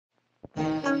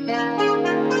So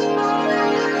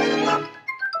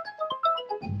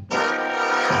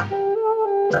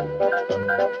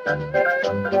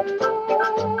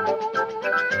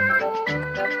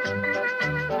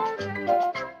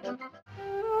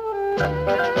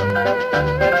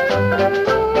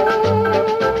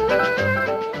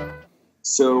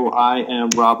I am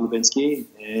Rob Lubinski,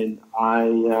 and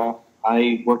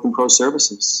I work in pro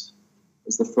services. I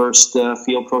was the first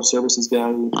field pro services guy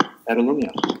at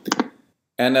Illumia.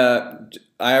 And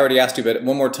I already asked you, but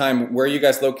one more time, where are you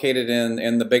guys located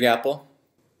in the Big Apple?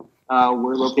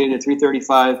 We're located at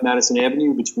 335 Madison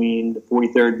Avenue between the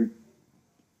 43rd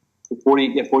and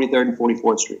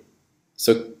 44th Street.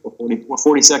 So, or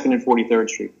 42nd and 43rd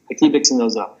Street. I keep mixing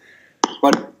those up.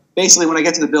 But basically, when I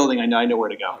get to the building, I know where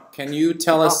to go. Can you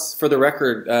tell us, for the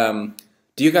record,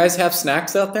 do you guys have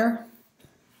snacks out there?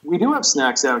 We do have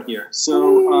snacks out here.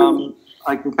 So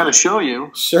I can kind of show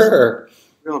you. Sure.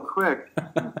 Real quick.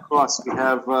 Of course, we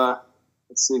have,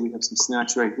 let's see, we have some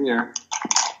snacks right here.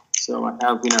 So I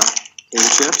have, potato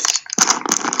chips.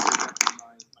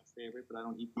 My favorite, but I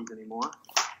don't eat these anymore.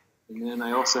 And then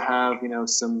I also have,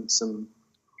 some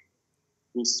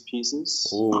Reese's Pieces.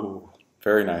 Ooh,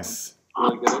 very nice.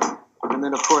 Really good. And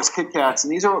then, of course, Kit Kats.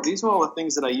 And these are all the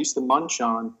things that I used to munch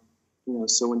on.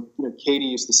 So when Katie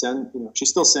used to send, she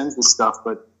still sends this stuff,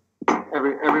 but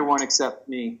everyone except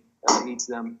me eats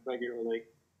them regularly.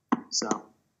 So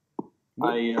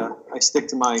I stick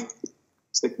to my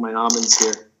almonds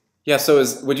here. Yeah. So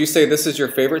would you say this is your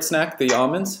favorite snack, the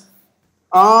almonds?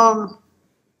 I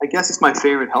guess it's my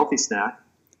favorite healthy snack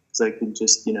because I can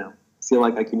just feel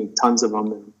like I can eat tons of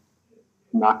them and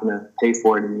I'm not going to pay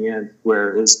for it in the end.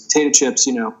 Whereas potato chips,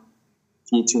 if you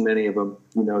eat too many of them,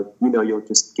 you'll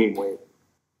just gain weight.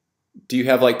 Do you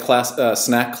have like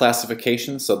snack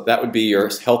classifications? So that would be your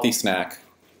healthy snack.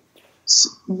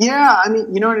 Yeah, I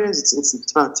mean, you know what it is?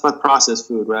 It's about processed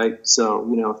food, right? So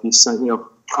if you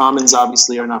almonds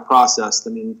obviously are not processed. I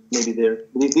mean, maybe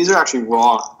these are actually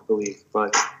raw, I believe,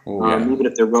 but even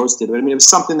if they're roasted, but I mean, it was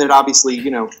something that obviously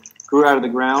grew out of the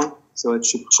ground, so it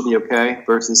should be okay.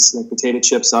 Versus like potato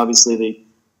chips, obviously they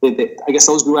I guess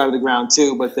those grew out of the ground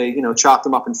too, but they chopped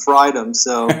them up and fried them,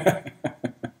 so that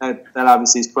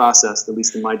obviously is processed, at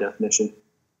least in my definition.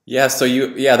 Yeah, so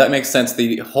that makes sense.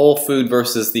 The whole food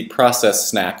versus the processed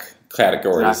snack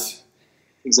categories.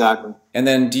 Exactly. And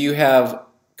then do you have,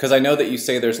 because I know that you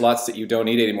say there's lots that you don't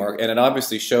eat anymore, and it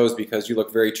obviously shows because you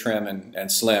look very trim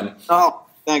and slim. Oh,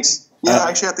 thanks. Yeah, I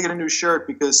actually have to get a new shirt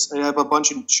because I have a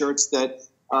bunch of shirts that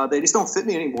they just don't fit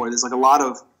me anymore. There's like a lot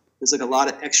of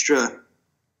extra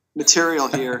material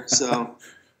here. So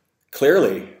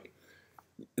clearly,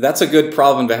 that's a good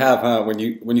problem to have, huh? When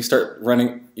you start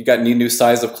running, you got need new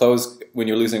size of clothes when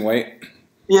you're losing weight.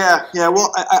 Yeah.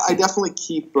 Well, I definitely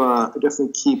keep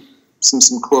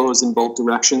some clothes in both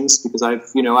directions because I've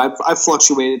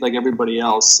fluctuated like everybody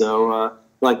else. So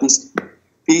like these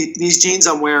jeans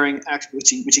I'm wearing, actually,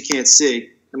 which you can't see.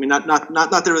 I mean, not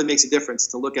that it really makes a difference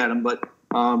to look at them, but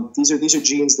these are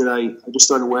jeans that I just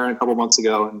started wearing a couple months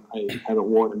ago, and I haven't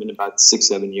worn them in about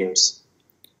 6-7 years.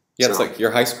 Yeah, so. It's like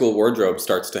your high school wardrobe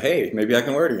starts to, hey, maybe I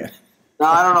can wear it again. No,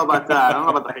 I don't know about that. I don't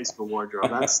know about the high school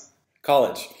wardrobe. That's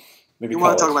college. Maybe you college.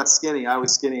 Want to talk about skinny? I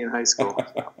was skinny in high school.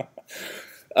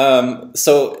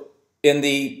 So in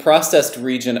the processed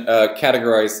region,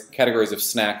 categories of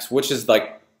snacks, which is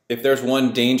like, if there's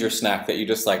one danger snack that you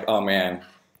just like, oh man,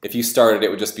 if you started, it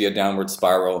would just be a downward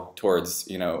spiral towards,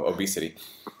 obesity.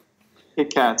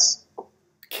 Kit Kats.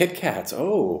 Kit Kats,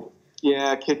 oh.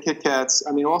 Yeah, Kit Kats.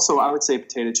 I mean, also, I would say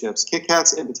potato chips. Kit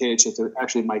Kats and potato chips are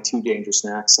actually my two danger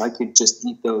snacks. I could just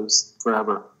eat those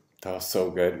forever. Oh,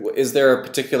 so good. Is there a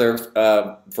particular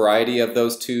variety of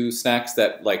those two snacks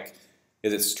that, like,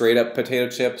 is it straight up potato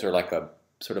chips or like a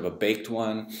sort of a baked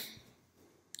one?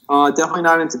 Definitely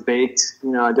not into baked.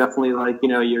 I definitely like,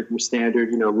 your standard,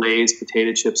 Lay's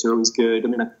potato chips are always good. I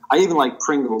mean, I even like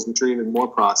Pringles, which are even more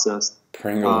processed.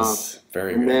 Pringles,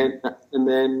 very and good. And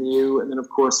then of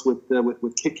course with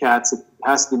Kit Kats, it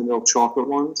has to be the milk chocolate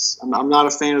ones. I'm not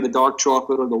a fan of the dark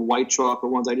chocolate or the white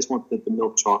chocolate ones. I just want the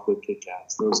milk chocolate Kit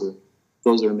Kats. Those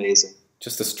are amazing.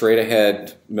 Just a straight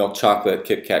ahead milk chocolate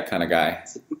Kit Kat kind of guy.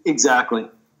 Exactly.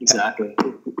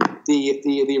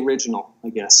 The original, I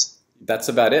guess. That's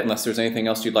about it, unless there's anything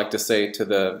else you'd like to say to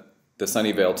the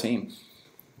Sunnyvale team.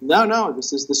 No,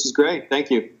 this is great.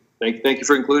 Thank you. Thank you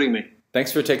for including me.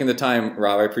 Thanks for taking the time,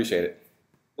 Rob. I appreciate it.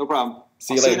 No problem.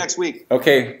 See you later. See you next week.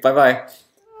 Okay, bye-bye.